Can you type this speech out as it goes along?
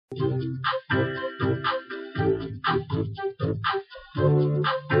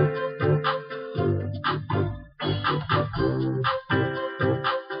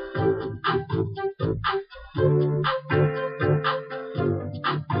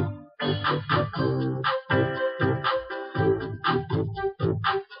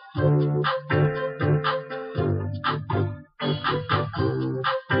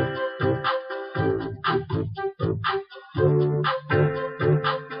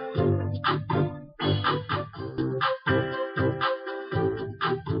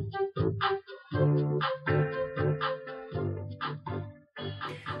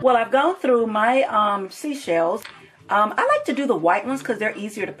Well, I've gone through my seashells. I like to do the white ones because they're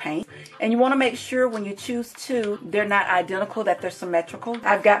easier to paint. And you want to make sure when you choose two, they're not identical, that they're symmetrical.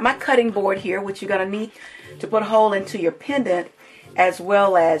 I've got my cutting board here, which you're going to need to put a hole into your pendant as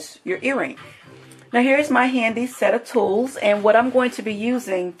well as your earring. Now here's my handy set of tools, and what I'm going to be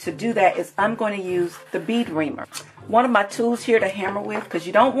using to do that is I'm going to use the bead reamer. One of my tools here to hammer with, because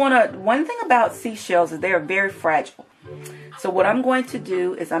you don't want to, one thing about seashells is they are very fragile. So what I'm going to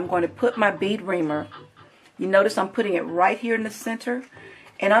do is I'm going to put my bead reamer, you notice I'm putting it right here in the center,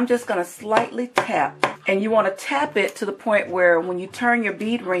 and I'm just going to slightly tap. And you want to tap it to the point where when you turn your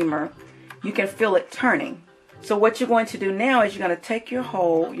bead reamer, you can feel it turning. So what you're going to do now is you're going to take your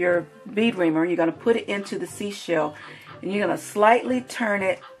hole, your bead reamer, you're going to put it into the seashell, and you're going to slightly turn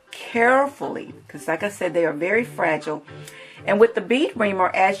it carefully, because like I said, they are very fragile. And with the bead reamer,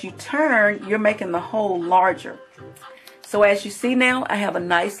 as you turn, you're making the hole larger. So as you see now, I have a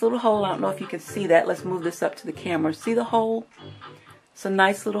nice little hole. I don't know if you can see that. Let's move this up to the camera. See the hole? It's a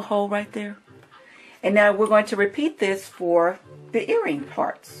nice little hole right there. And now we're going to repeat this for the earring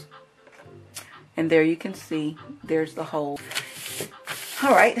parts. And there you can see, there's the hole.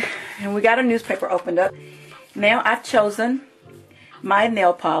 All right, and we got a newspaper opened up. Now I've chosen my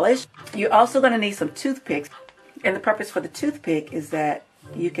nail polish. You're also going to need some toothpicks. And the purpose for the toothpick is that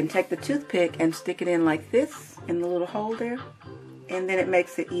you can take the toothpick and stick it in like this, in the little hole there, and then it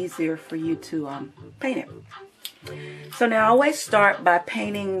makes it easier for you to paint it. So now I always start by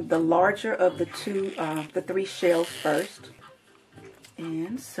painting the larger of the three shells first.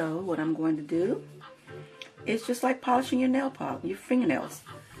 And so what I'm going to do is just like polishing your nail polish, your fingernails.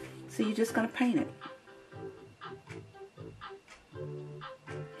 So you're just going to paint it.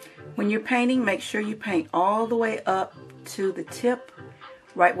 When you're painting, make sure you paint all the way up to the tip,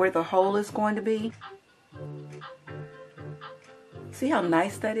 right where the hole is going to be. See how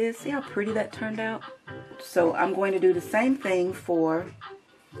nice that is? See how pretty that turned out? So I'm going to do the same thing for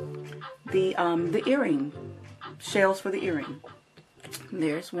the earring, shells for the earring.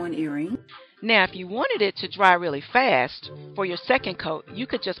 There's one earring. Now if you wanted it to dry really fast for your second coat, you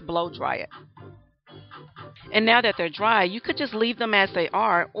could just blow dry it. And now that they're dry, you could just leave them as they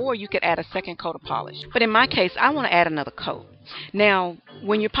are, or you could add a second coat of polish. But in my case, I want to add another coat. Now,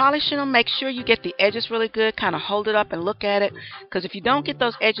 when you're polishing them, make sure you get the edges really good. Kind of hold it up and look at it, because if you don't get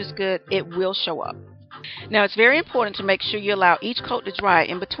those edges good, it will show up. Now, it's very important to make sure you allow each coat to dry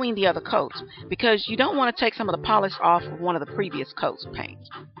in between the other coats, because you don't want to take some of the polish off of one of the previous coats of paint.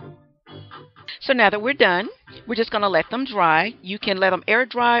 So now that we're done, we're just going to let them dry. You can let them air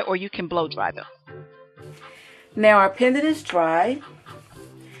dry, or you can blow dry them. Now our pendant is dry,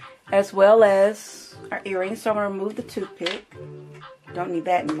 as well as our earrings. So I'm going to remove the toothpick. Don't need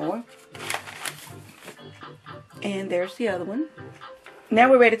that anymore. And there's the other one. Now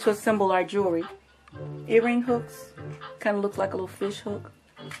we're ready to assemble our jewelry. Earring hooks. Kind of looks like a little fish hook.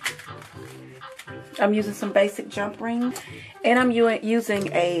 I'm using some basic jump rings. And I'm using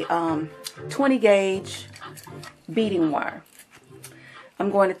a 20 gauge beading wire.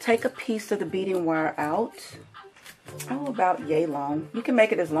 I'm going to take a piece of the beading wire out. Oh, about yay long. You can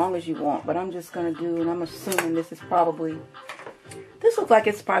make it as long as you want, but I'm just going to do, and I'm assuming this is probably, this looks like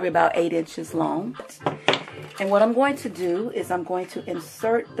it's probably about 8 inches long. And what I'm going to do is I'm going to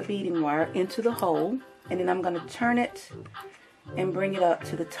insert the beading wire into the hole, and then I'm going to turn it and bring it up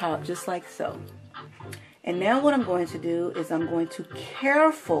to the top, just like so. And now what I'm going to do is I'm going to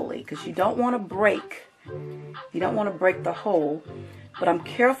carefully, because you don't want to break the hole, but I'm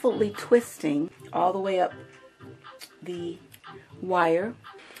carefully twisting all the way up the wire.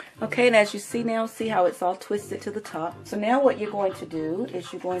 Okay, and as you see now, see how it's all twisted to the top. So now what you're going to do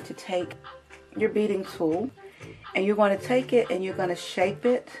is you're going to take your beading tool, and you're going to take it and you're going to shape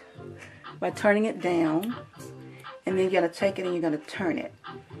it by turning it down, and then you're going to take it and you're going to turn it.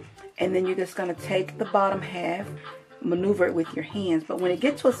 And then you're just going to take the bottom half, maneuver it with your hands, but when it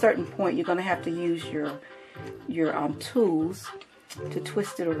gets to a certain point, you're going to have to use your tools to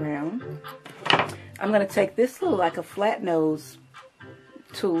twist it around. I'm going to take this little, like a flat nose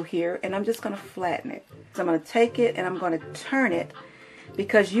tool here, and I'm just going to flatten it. So I'm going to take it and I'm going to turn it,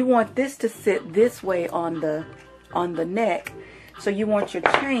 because you want this to sit this way on the neck. So you want your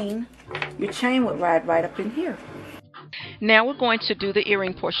chain would ride right up in here. Now we're going to do the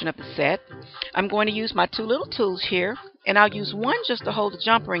earring portion of the set. I'm going to use my two little tools here, and I'll use one just to hold the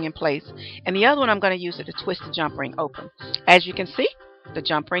jump ring in place, and the other one I'm going to use it to twist the jump ring open. As you can see, the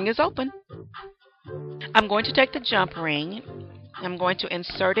jump ring is open. I'm going to take the jump ring, I'm going to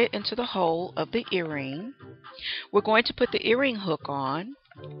insert it into the hole of the earring. We're going to put the earring hook on,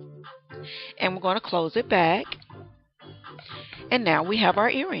 and we're going to close it back. And now we have our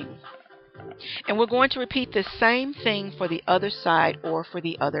earring. And we're going to repeat the same thing for the other side or for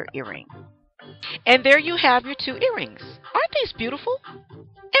the other earring. And there you have your two earrings. Aren't these beautiful?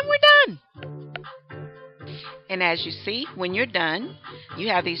 And we're done. And as you see, when you're done, you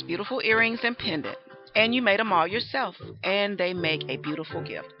have these beautiful earrings and pendant. And you made them all yourself. And they make a beautiful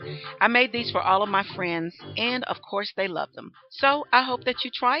gift. I made these for all of my friends, and of course they love them. So I hope that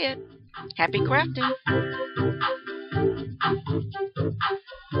you try it. Happy crafting!